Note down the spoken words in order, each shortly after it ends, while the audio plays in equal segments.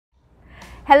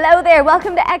Hello there,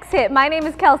 welcome to XHIT. My name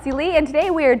is Kelsey Lee and today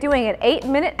we are doing an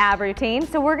 8-minute ab routine.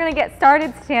 So we're gonna get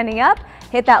started standing up,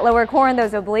 hit that lower core and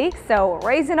those obliques. So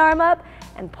raise an arm up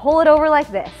and pull it over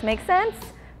like this. Make sense?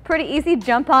 Pretty easy,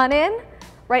 jump on in.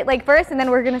 Right leg first and then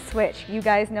we're gonna switch. You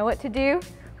guys know what to do.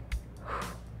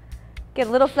 Get a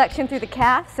little flexion through the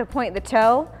calf, so point the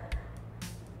toe.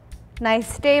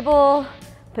 Nice stable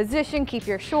position, keep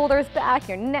your shoulders back,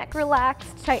 your neck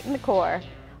relaxed, tighten the core.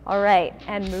 All right,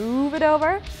 and move it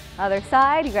over. Other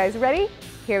side, you guys ready?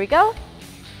 Here we go.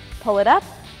 Pull it up.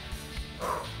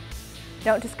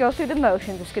 Don't just go through the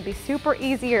motions. This could be super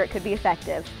easy or it could be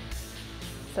effective.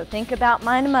 So think about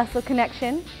mind and muscle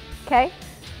connection, okay?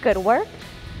 Good work.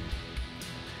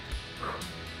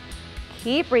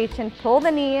 Keep reaching, pull the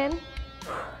knee in.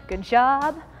 Good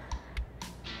job.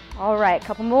 All right,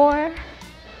 couple more.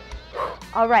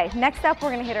 All right, next up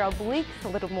we're gonna hit our obliques a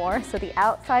little more. So the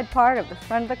outside part of the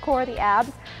front of the core, the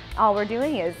abs, all we're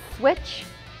doing is switch,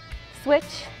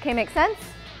 switch. Okay, make sense?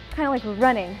 Kind of like we're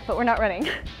running, but we're not running.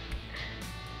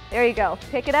 There you go,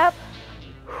 pick it up.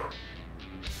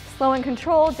 Slow and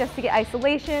controlled just to get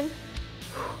isolation.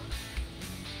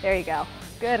 There you go,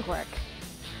 good work.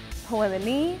 Pull in the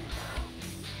knee.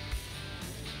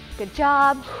 Good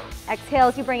job. Exhale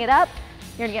as you bring it up.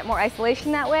 You're gonna get more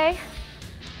isolation that way.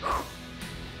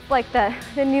 Like the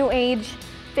new age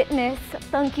fitness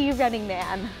funky running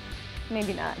man.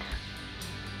 Maybe not.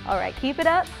 All right, keep it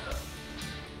up.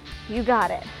 You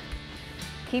got it.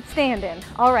 Keep standing.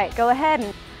 All right, go ahead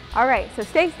and, all right, so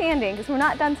stay standing because we're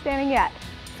not done standing yet.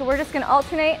 So we're just gonna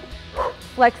alternate,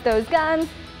 flex those guns,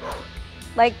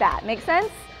 like that. Make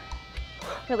sense?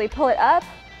 Really pull it up.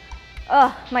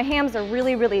 Oh, my hams are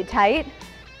really, really tight.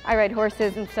 I ride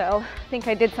horses and so I think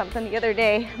I did something the other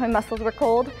day. My muscles were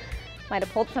cold. Might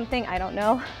have pulled something, I don't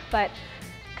know, but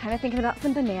kind of thinking about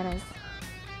some bananas.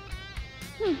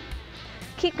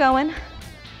 Keep going. Do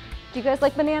you guys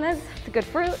like bananas? It's a good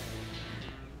fruit.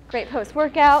 Great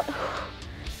post-workout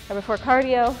or before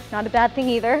cardio, not a bad thing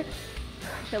either.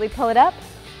 Really pull it up.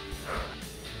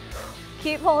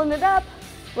 Keep pulling it up.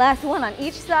 Last one on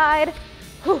each side.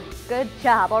 Good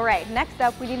job. All right, next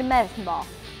up we need a medicine ball.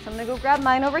 So I'm gonna go grab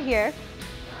mine over here.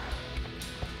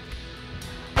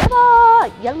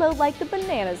 Yellow like the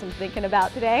bananas I'm thinking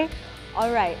about today.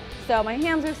 All right, so my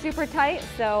hands are super tight,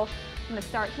 so I'm gonna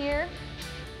start here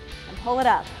and pull it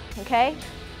up, okay?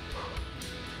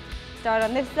 Start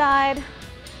on this side.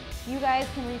 You guys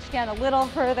can reach down a little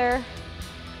further.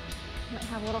 I might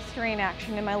have a little strain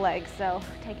action in my legs, so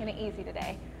taking it easy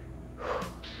today.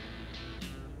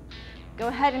 Go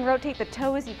ahead and rotate the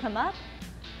toe as you come up.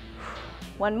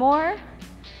 One more,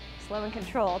 slow and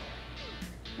controlled.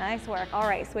 Nice work. All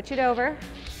right, switch it over.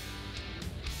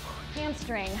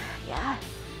 Hamstring, yeah.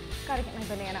 Gotta get my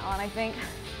banana on, I think.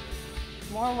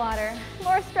 More water,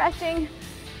 more stretching.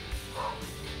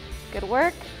 Good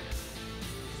work.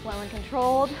 Slow and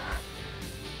controlled.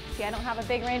 See, I don't have a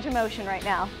big range of motion right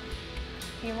now.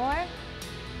 A few more.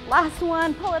 Last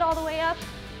one, pull it all the way up.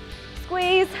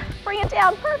 Squeeze, bring it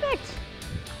down, perfect.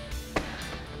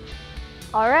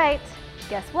 All right,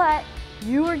 guess what?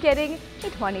 You are getting a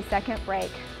 20-second break.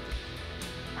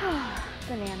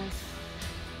 Bananas.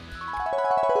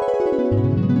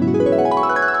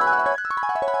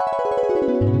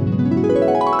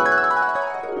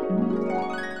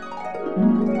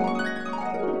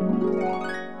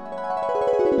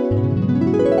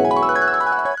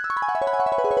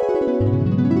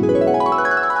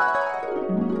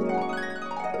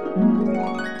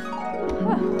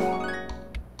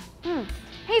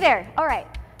 Hey there, all right.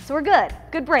 So we're good,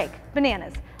 good break,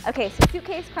 bananas. Okay, so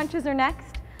suitcase crunches are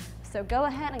next. So go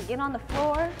ahead and get on the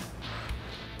floor.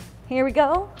 Here we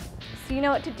go. So you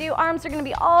know what to do. Arms are gonna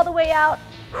be all the way out.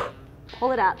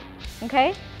 Pull it up,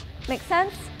 okay? Make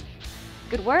sense?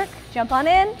 Good work, jump on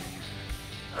in.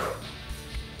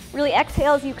 Really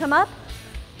exhale as you come up.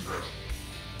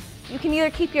 You can either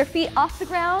keep your feet off the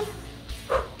ground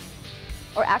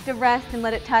or active rest and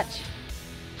let it touch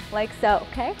like so,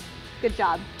 okay? Good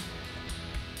job.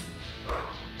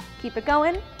 Keep it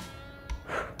going.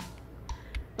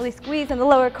 Really squeeze in the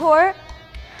lower core.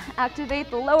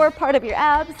 Activate the lower part of your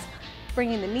abs.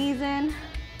 Bringing the knees in.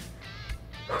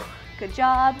 Good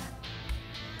job.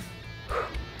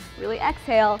 Really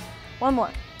exhale. One more.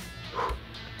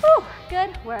 Whew,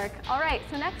 good work. All right,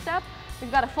 so next up,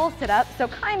 we've got a full sit-up, so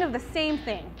kind of the same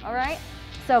thing, all right?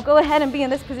 So go ahead and be in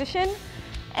this position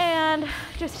and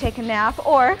just take a nap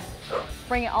or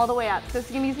bring it all the way up. So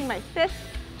I'm using my fist,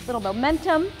 little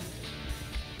momentum.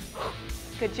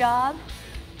 Good job.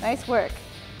 Nice work.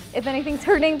 If anything's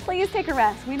hurting, please take a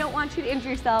rest. We don't want you to injure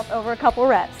yourself over a couple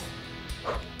reps.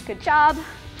 Good job.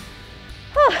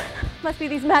 Must be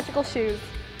these magical shoes.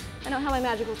 I don't have my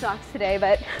magical socks today,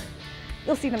 but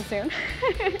you'll see them soon.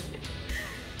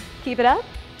 Keep it up.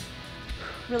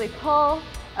 Really pull,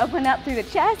 open up through the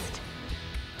chest.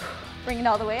 Bring it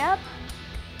all the way up.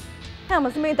 I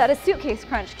almost made that a suitcase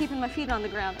crunch, keeping my feet on the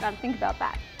ground. Gotta think about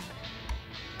that.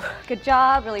 Good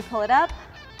job, really pull it up.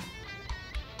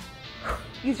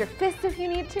 Use your fists if you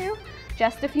need to.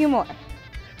 Just a few more.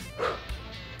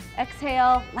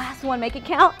 Exhale, last one, make it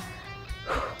count.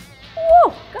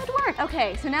 Woo, good work.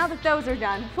 Okay, so now that those are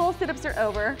done, full sit-ups are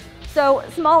over. So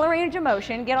smaller range of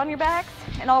motion, get on your backs,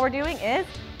 and all we're doing is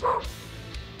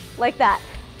like that,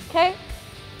 okay?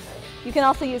 You can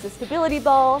also use a stability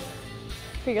ball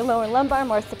for your lower lumbar,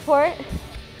 more support.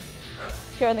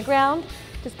 If you're on the ground,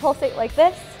 just pulsate like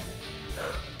this.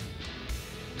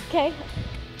 Okay,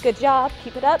 good job,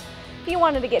 keep it up. If you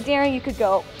wanted to get daring, you could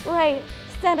go right,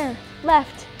 center,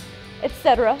 left,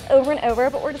 etc. over and over,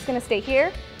 but we're just gonna stay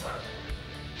here.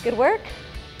 Good work.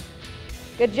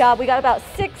 Good job, we got about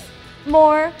 6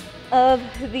 more of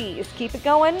these. Keep it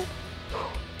going.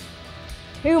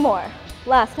 2 more,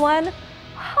 last one.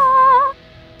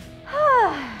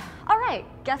 All right,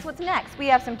 guess what's next? We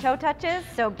have some toe touches,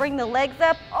 so bring the legs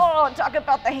up. Oh, talk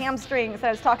about the hamstrings that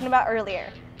I was talking about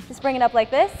earlier. Just bring it up like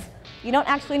this. You don't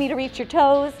actually need to reach your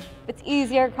toes. If it's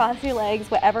easier, cross your legs,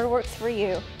 whatever works for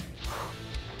you.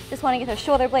 Just want to get those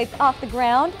shoulder blades off the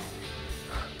ground.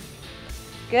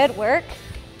 Good work.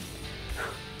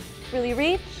 Really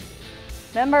reach.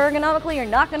 Remember, ergonomically, you're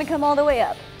not going to come all the way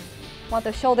up. Want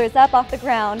those shoulders up off the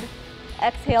ground.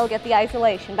 Exhale, get the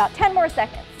isolation. About 10 more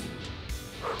seconds.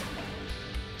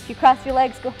 If you cross your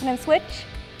legs, go ahead and switch.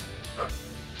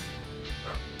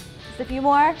 Just a few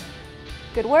more.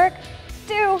 Good work.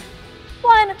 2,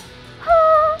 1.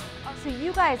 So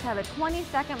you guys have a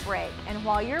 20-second break, and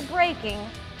while you're breaking,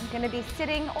 I'm going to be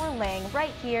sitting or laying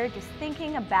right here just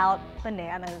thinking about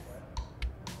bananas.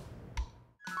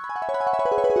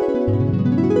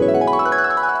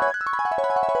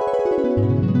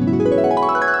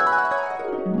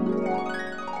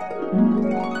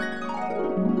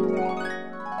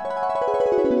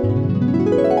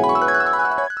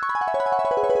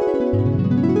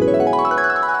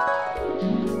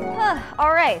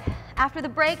 All right, after the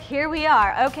break, here we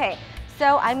are. Okay,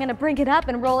 so I'm gonna bring it up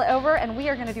and roll it over, and we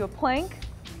are gonna do a plank.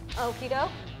 Okie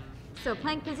doke. So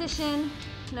plank position,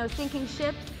 no sinking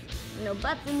ships, no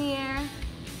butts in the air.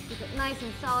 Keep it nice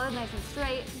and solid, nice and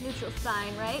straight, neutral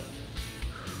spine, right?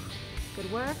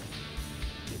 Good work.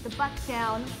 Keep the butts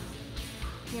down.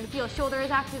 You're gonna feel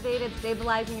shoulders activated,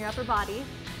 stabilizing your upper body.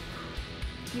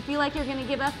 If you feel like you're gonna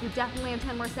give up, you definitely have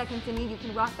 10 more seconds in you. You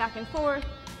can rock back and forth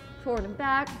and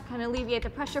back, kind of alleviate the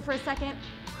pressure for a second.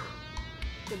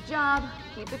 Good job,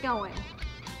 keep it going.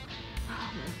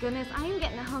 Oh my goodness, I am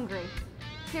getting hungry.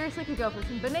 Seriously, could go for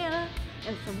some banana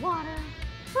and some water.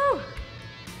 Whew.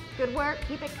 Good work,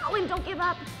 keep it going, don't give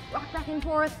up. Rock back and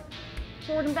forth,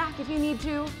 forward and back if you need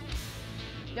to.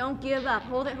 Don't give up,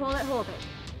 hold it, hold it, hold it.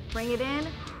 Bring it in,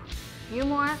 a few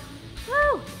more,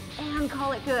 woo, and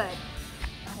call it good.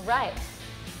 All right,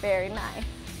 very nice.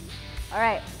 All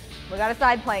right. We got a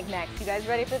side plank next. You guys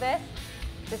ready for this?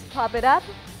 Just pop it up.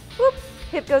 Whoop.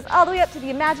 Hip goes all the way up to the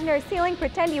imaginary ceiling.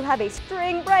 Pretend you have a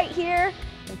string right here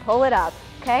and pull it up,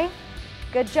 okay?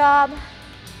 Good job.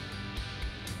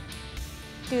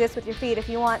 Do this with your feet if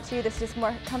you want to. This is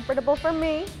more comfortable for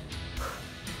me.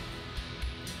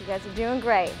 You guys are doing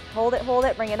great. Hold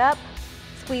it, bring it up.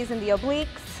 Squeeze in the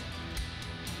obliques.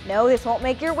 No, this won't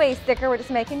make your waist thicker. We're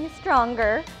just making you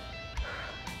stronger.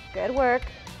 Good work.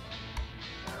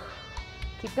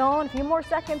 Keep going, a few more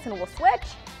seconds and we'll switch.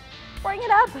 Bring it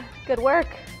up, good work.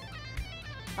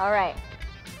 All right,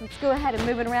 let's go ahead and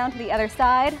move it around to the other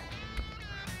side.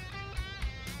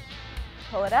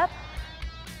 Pull it up.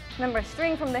 Remember,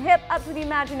 string from the hip up to the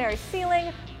imaginary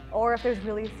ceiling, or if there's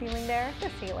really a ceiling there, the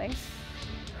ceiling.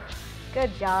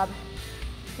 Good job.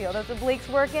 Feel those obliques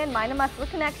working, mind and muscle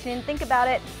connection, think about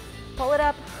it. Pull it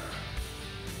up.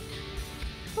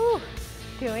 Whew.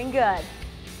 Doing good.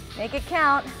 Make it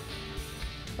count.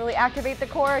 Really activate the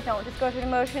core. Don't just go through the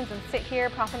motions and sit here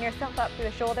propping yourself up through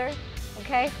the shoulders,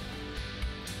 okay?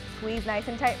 Squeeze nice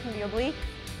and tight from the oblique.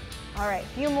 All right, a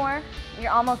few more. You're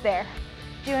almost there.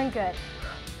 Doing good.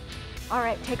 All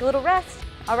right, take a little rest.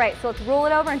 All right, so let's roll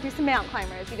it over and do some mountain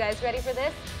climbers. You guys ready for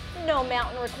this? No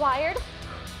mountain required.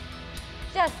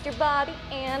 Just your body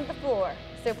and the floor.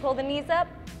 So pull the knees up,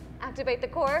 activate the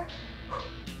core.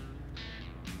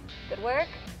 Good work.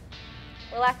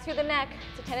 Relax through the neck.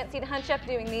 It's a tendency to hunch up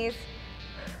doing these.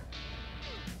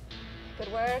 Good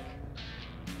work.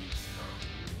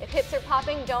 If hips are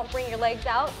popping, don't bring your legs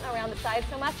out around the side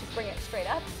so much. Just bring it straight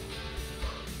up.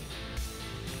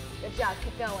 Good job,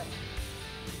 keep going.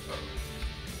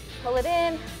 Pull it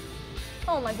in.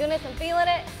 Oh my goodness, I'm feeling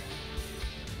it.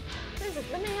 This is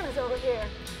bananas over here.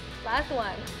 Last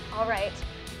one. All right.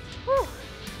 Whew.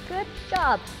 Good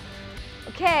job.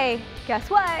 Okay, guess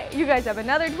what? You guys have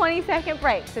another 20-second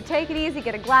break. So take it easy,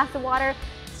 get a glass of water,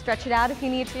 stretch it out if you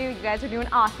need to. You guys are doing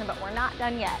awesome, but we're not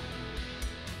done yet.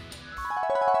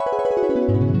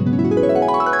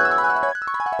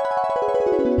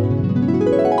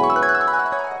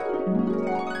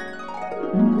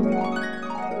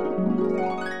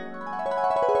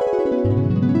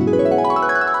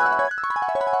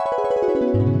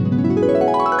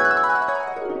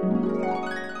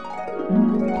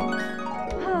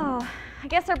 I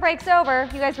guess our break's over.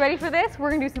 You guys ready for this?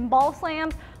 We're gonna do some ball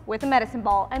slams with a medicine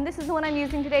ball. And this is the one I'm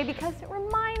using today because it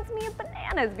reminds me of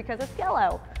bananas because it's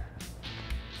yellow.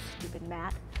 Stupid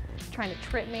Matt, trying to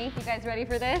trip me. You guys ready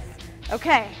for this?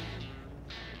 Okay.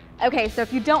 Okay, so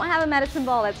if you don't have a medicine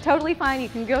ball, that's totally fine. You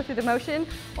can go through the motion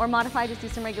or modify, just do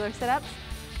some regular sit-ups.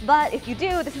 But if you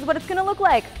do, this is what it's gonna look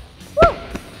like. Woo!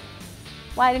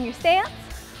 Widen your stance.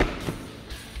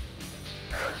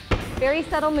 Very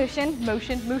subtle motion,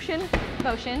 motion, motion,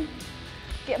 motion.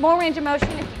 Get more range of motion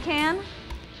if you can.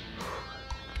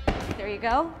 There you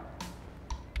go.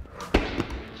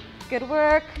 Good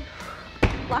work.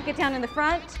 Lock it down in the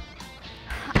front.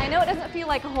 I know it doesn't feel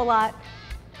like a whole lot,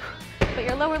 but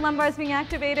your lower lumbar is being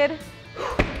activated.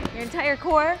 Your entire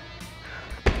core,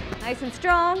 nice and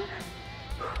strong.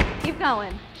 Keep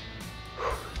going.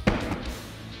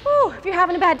 Whew, if you're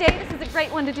having a bad day, this is a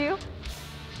great one to do.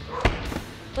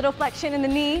 Little flexion in the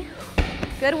knee.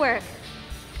 Good work.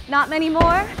 Not many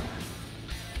more.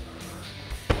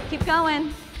 Keep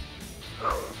going.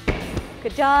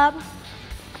 Good job.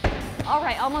 All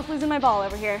right, almost losing my ball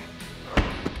over here.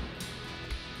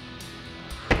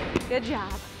 Good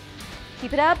job.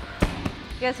 Keep it up.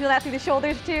 You guys feel that through the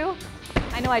shoulders too?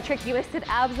 I know I tricked you, I said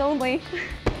abs only.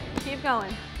 Keep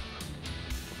going.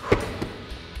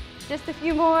 Just a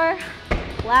few more.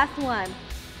 Last one.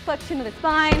 Flexion to the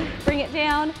spine, bring it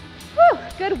down. Whew,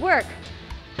 good work.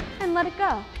 And let it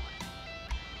go.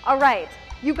 All right,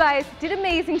 you guys did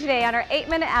amazing today on our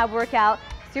 8-minute ab workout.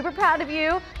 Super proud of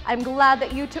you. I'm glad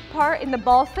that you took part in the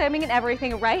ball slamming and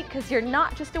everything, right? Because you're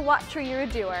not just a watcher, you're a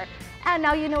doer. And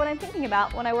now you know what I'm thinking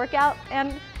about when I work out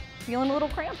and feeling a little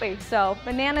crampy. So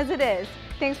bananas it is.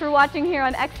 Thanks for watching here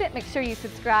on XHIT. Make sure you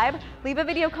subscribe, leave a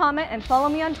video comment, and follow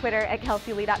me on Twitter at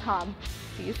KelseyLee.com.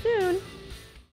 See you soon.